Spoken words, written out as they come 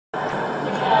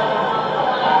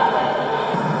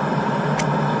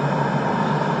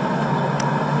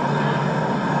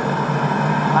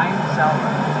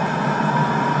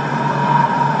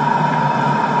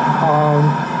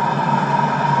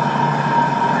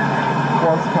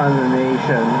once upon a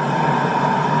nation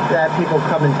that people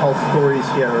come and tell stories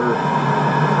here.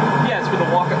 Yeah, it's for the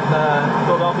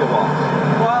Philadelphia walk.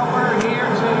 Well, we're here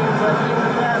to keep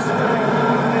the best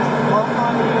what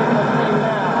money is the thing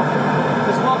now.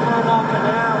 Because what we're knocking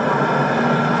out.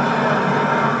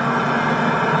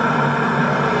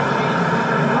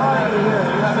 Oh, yeah.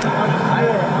 Do you have any money?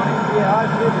 Yeah, I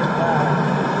figured that.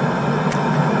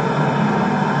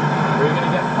 Where are you going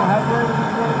to get one? Where are you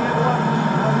going to get one?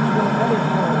 How are you going to pay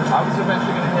for it? I was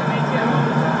eventually going to hit an ATM.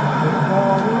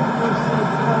 Well, we will see the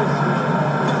price here.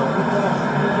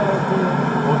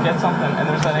 We'll get something, and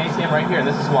there's an ATM right here, and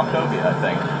this is Wachovia, I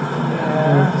think.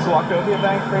 Yeah. This is Wachovia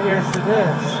Bank right here? Yes, it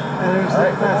is. And there's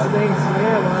that's an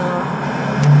ATM.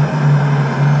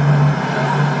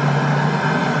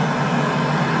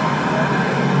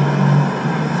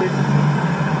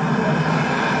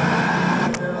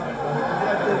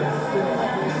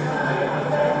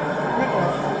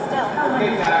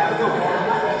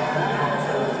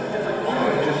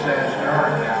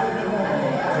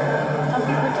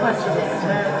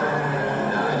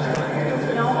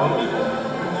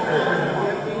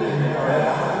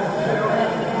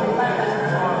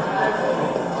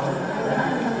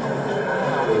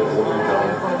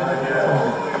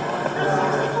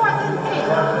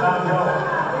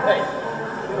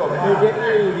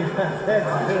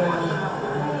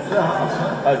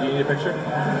 Do you need a picture?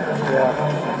 Yeah.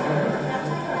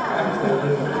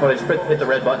 Oh, they just hit the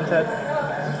red button, Ted?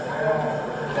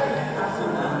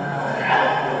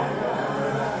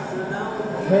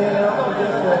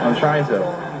 I'm trying to.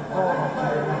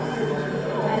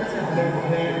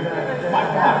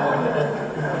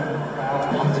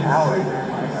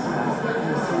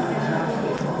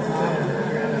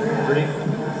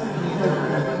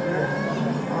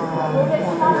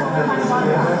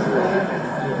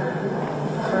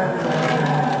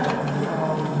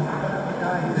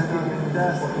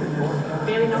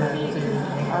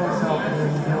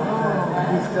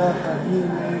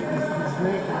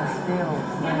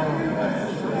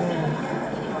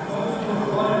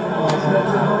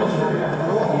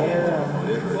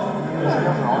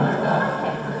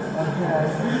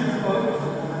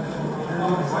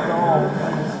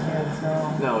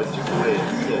 No, it's just the way it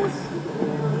sits.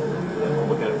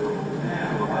 Look at it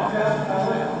from up.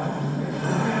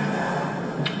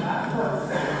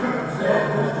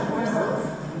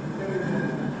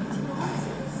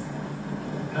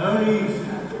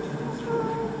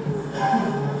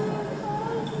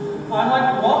 I'd like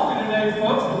to welcome you today,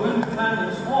 folks, to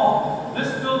Independence Hall. This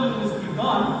building was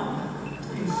begun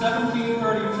in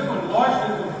 1732 and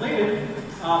largely completed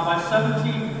by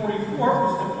 1744. It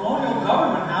was the colonial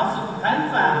government house of the Penn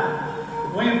family.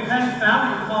 William Penn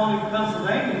founded the colony of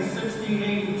Pennsylvania in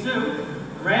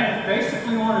 1682, ran it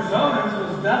basically on his own until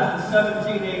his death in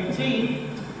 1718,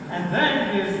 and then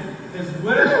his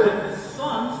widow and his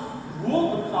sons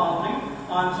ruled the colony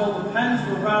until the Penns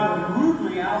were rather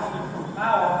rudely ousted from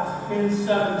power in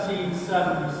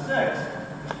 1776.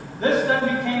 This then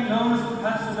became known as the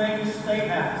Pennsylvania State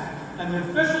House, and the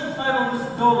official title of this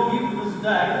building, even to this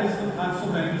day, is the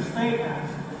Pennsylvania State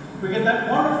House. We get that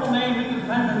wonderful name,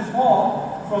 Independence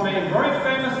Hall, from a very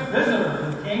famous visitor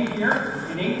who came here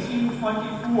in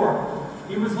 1824.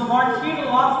 He was the Marquis de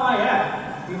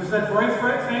Lafayette. He was that very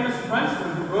famous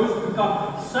Frenchman who rose to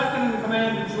become second in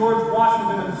command to George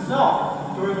Washington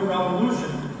himself during the Revolution.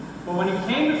 But when he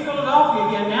came to Philadelphia,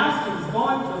 he announced he was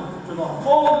going to the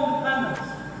Hall of Independence,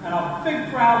 and a big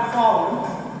crowd followed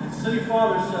him, and City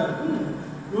Father said,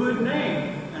 good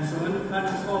name. And so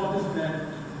Independence Hall has been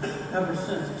ever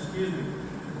since, excuse me.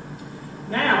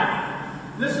 Now,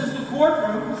 this is the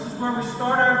courtroom. This is where we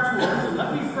start our tours, and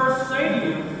let me first say to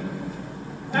you,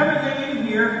 everything in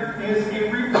here is a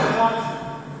reproduction.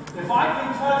 If I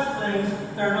can touch things,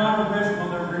 they're not original,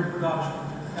 they're reproduction.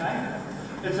 Okay?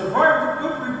 It's a very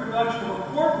good reproduction of a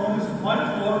courtroom as it might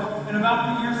have looked in about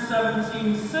the year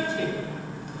 1760.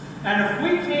 And if we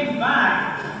came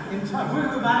back in time, if we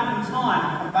were back in time,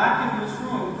 come back into this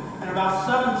room in about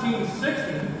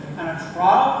 1760, and a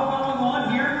trial were going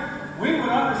on here, we would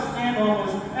understand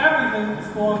almost everything that was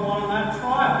going on in that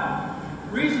trial.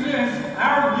 Reason is,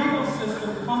 our legal system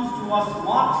comes to us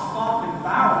lock, stock, and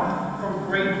barrel from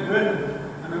Great Britain.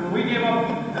 I mean, when we gave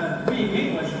up being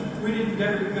English, we didn't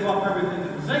give up everything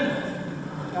that was English.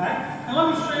 Okay? And let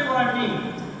me show you what I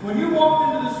mean. When you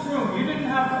walked into this room, you didn't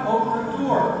have to open a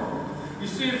door. You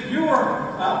see, if you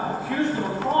were accused of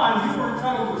a crime, you were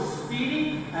entitled to a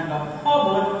speedy and a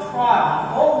public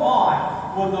trial. Oh my,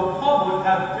 would the public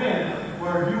have been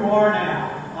where you are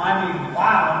now? I mean,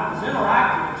 wow, it was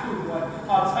interactive too, but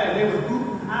I'll tell you, they were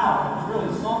hooting out. It was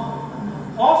really something.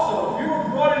 Also, if you were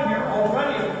brought in here already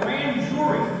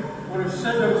was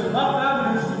said there was enough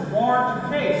evidence to warrant a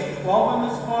case. 12 in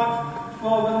this box,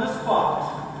 12 in this box.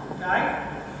 Okay?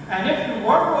 And if you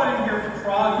were brought in here for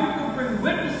trial, you could bring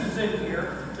witnesses in here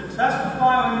to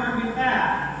testify on your behalf.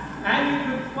 And you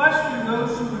could question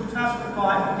those who would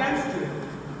testify against you.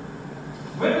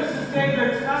 Witnesses gave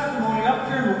their testimony up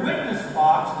here in the witness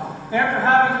box after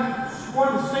having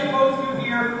sworn the same oath you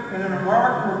hear in an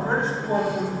American or British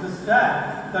courtroom to this day,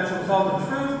 that you'll tell the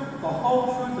truth, the whole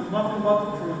truth, and nothing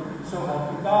but the truth, so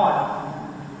help you God.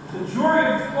 The jury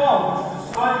of 12, which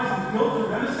decided on guilt or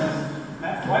innocence,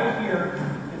 met right here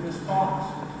in this box.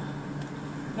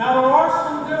 Now, there are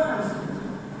some differences.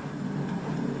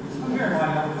 Come here, my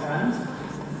young friends.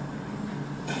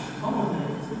 Come with me.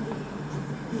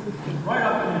 Right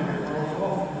up in here.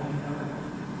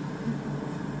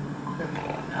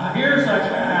 Now, here's a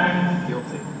guy.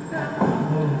 Guilty.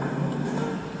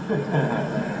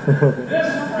 This,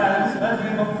 friends, let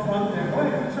him up front there.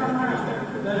 Wait, turn around there.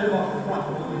 Let him up front.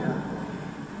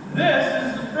 This is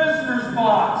the prisoner's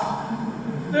box.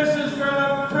 This is where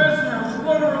the prisoners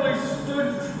literally stood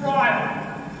trial.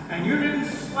 And you didn't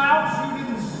slouch, you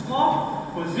didn't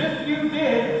slump, because if you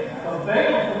did, the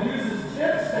bailiff would use his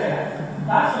tip stand.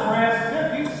 That's a brass tip.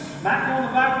 He'd smack you on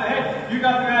the back of the head. You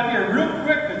got the idea real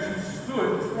quick that you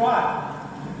stood trial.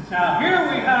 Now, here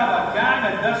we have a gang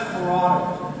of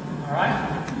desperados. All right?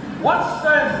 What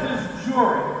says this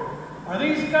jury? Are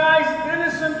these guys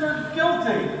innocent or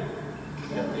guilty?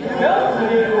 Guilty.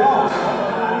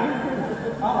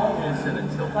 Oh, Innocent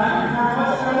until thank you very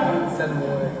much, gentlemen. send them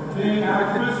away. Being our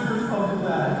prisoners of the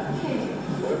day.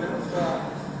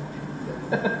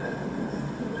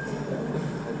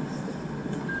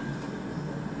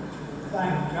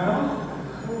 Thank you, gentlemen.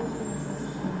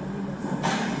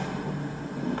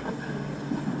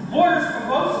 Lawyers from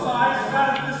both sides sat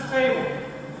at this table.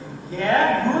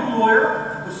 Yeah, your lawyer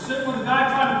was sitting with a guy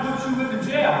trying to put you into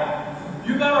jail.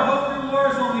 You better hope your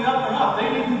lawyer's on the up and up. They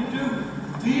didn't do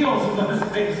deals in those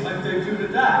days like they do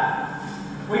today.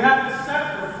 We have the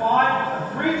set for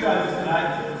 3 judges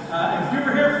tonight. If you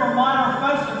were here for a minor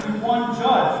offense, it'd be 1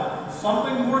 judge.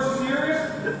 Something more serious,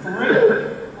 3.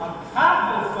 A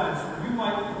capital offense where you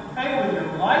might pay with your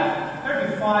life, there'd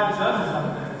be 5 judges up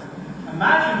there.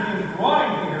 Imagine being brought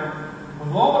in here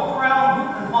with all the crowd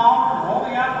hooping and hollering and all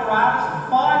the apparatus and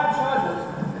 5 judges.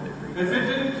 If it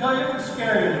didn't kill you, it would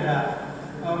scare you to death.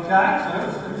 Okay? So it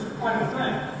was quite a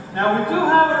thing. Now, we do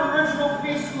have an original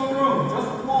piece in the room, just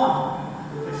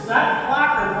 1. It's that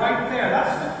placard right there.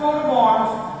 That's the coat of arms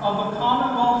of the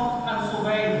Commonwealth of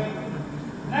Pennsylvania.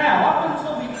 Now, up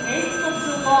until the 8th of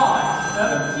July,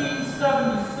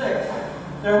 1776,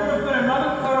 there would have been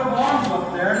another coat of arms up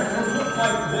there, and it would have looked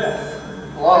like this.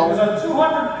 Hello? It was a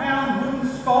 200-pound wooden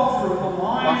sculpture of the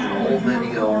lion and the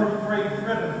unicorn of Great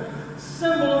Britain,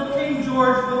 symbol of King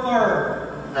George III.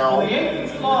 No. On the 8th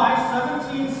of July,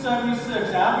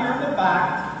 1776, out here in the back,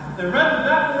 they read the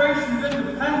Declaration of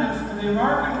Independence to the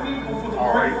American people for the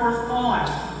very first time.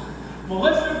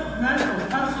 Militia men from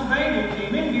Pennsylvania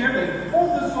came in here, they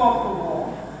pulled this off the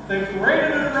wall, they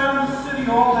paraded it around the city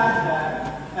all that day,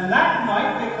 and that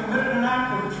night they committed an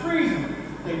act of treason.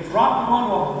 They dropped it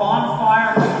onto a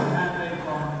bonfire and they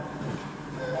burned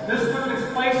it. This took its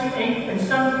place in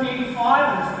 1785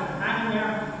 and it's been hanging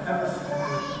there ever since.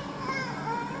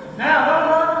 Now, the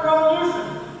American Revolution.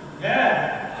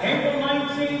 Yeah, April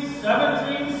 19th,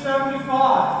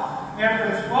 1775. After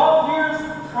 12 years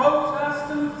of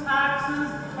protesting, taxes,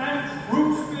 and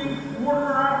troops being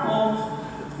quartered in our homes,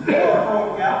 war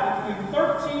broke out between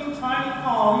 13 tiny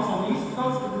colonies on the east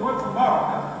coast of North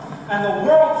America and the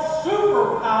world's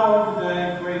superpower of the day,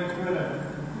 Great Britain.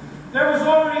 There was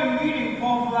already a meeting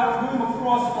called for that room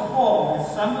across the hall, the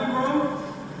Assembly Room.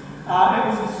 It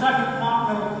was the Second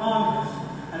Continental Congress.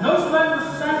 And those men were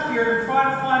sent here to try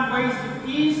to find ways to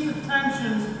ease the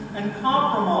tensions and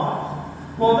compromise.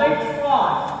 Well, they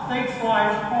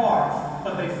tried hard,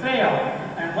 but they failed.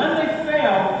 And when they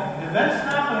failed, events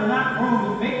happened in that room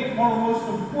that make it one of the most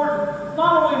important,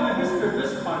 not only in the history of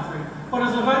this country, but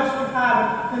as events would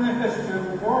have it in the history of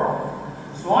the world.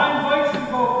 So I invite you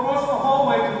to go across the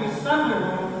hallway to the Assembly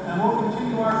Room, and we'll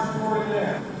continue our story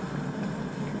there.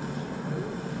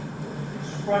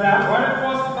 Spread out right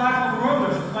across the back of the room.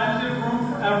 There's plenty of room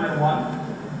for everyone.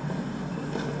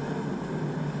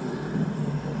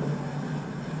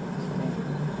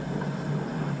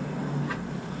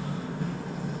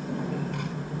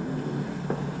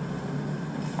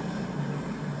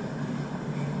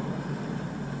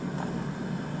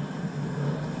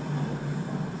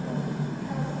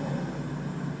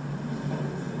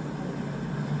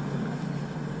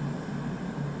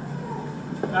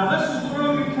 Now this is the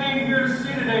room you came here to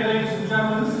see today, ladies and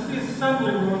gentlemen, this is the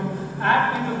Assembly Room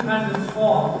at Independence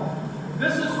Hall.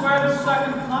 This is where the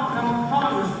Second Continental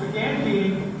Congress began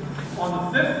meeting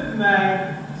on the 5th of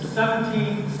May,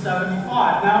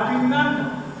 1775. Now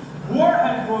remember, war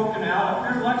had broken out up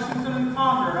here in Lexington and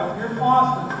Concord, up here in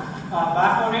Boston,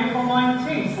 back on April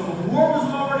 19th. So the war was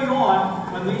already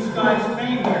on when these guys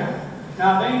came here.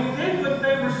 Now they did what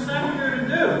they were sent here to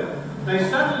do. They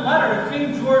sent a letter to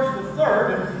King George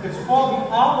III, and it's called the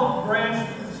Olive Branch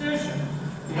Petition.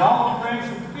 The Olive Branch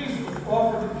of Peace was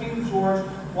offered to King George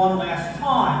one last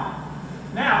time.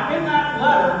 Now, in that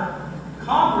letter,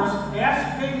 Congress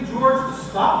asked King George to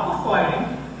stop the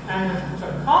fighting and to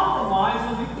compromise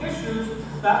on the issues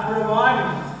that were dividing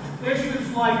us.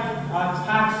 Issues like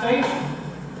taxation,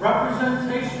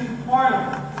 representation in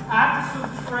Parliament, acts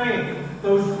of trade,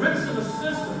 those writs of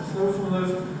assistance, those were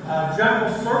those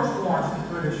general search warrants the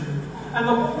British used, and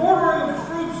the quartering of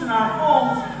troops in our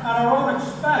homes at our own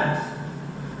expense.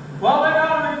 Well, they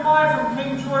got a reply from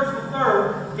King George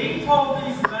III. He told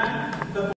these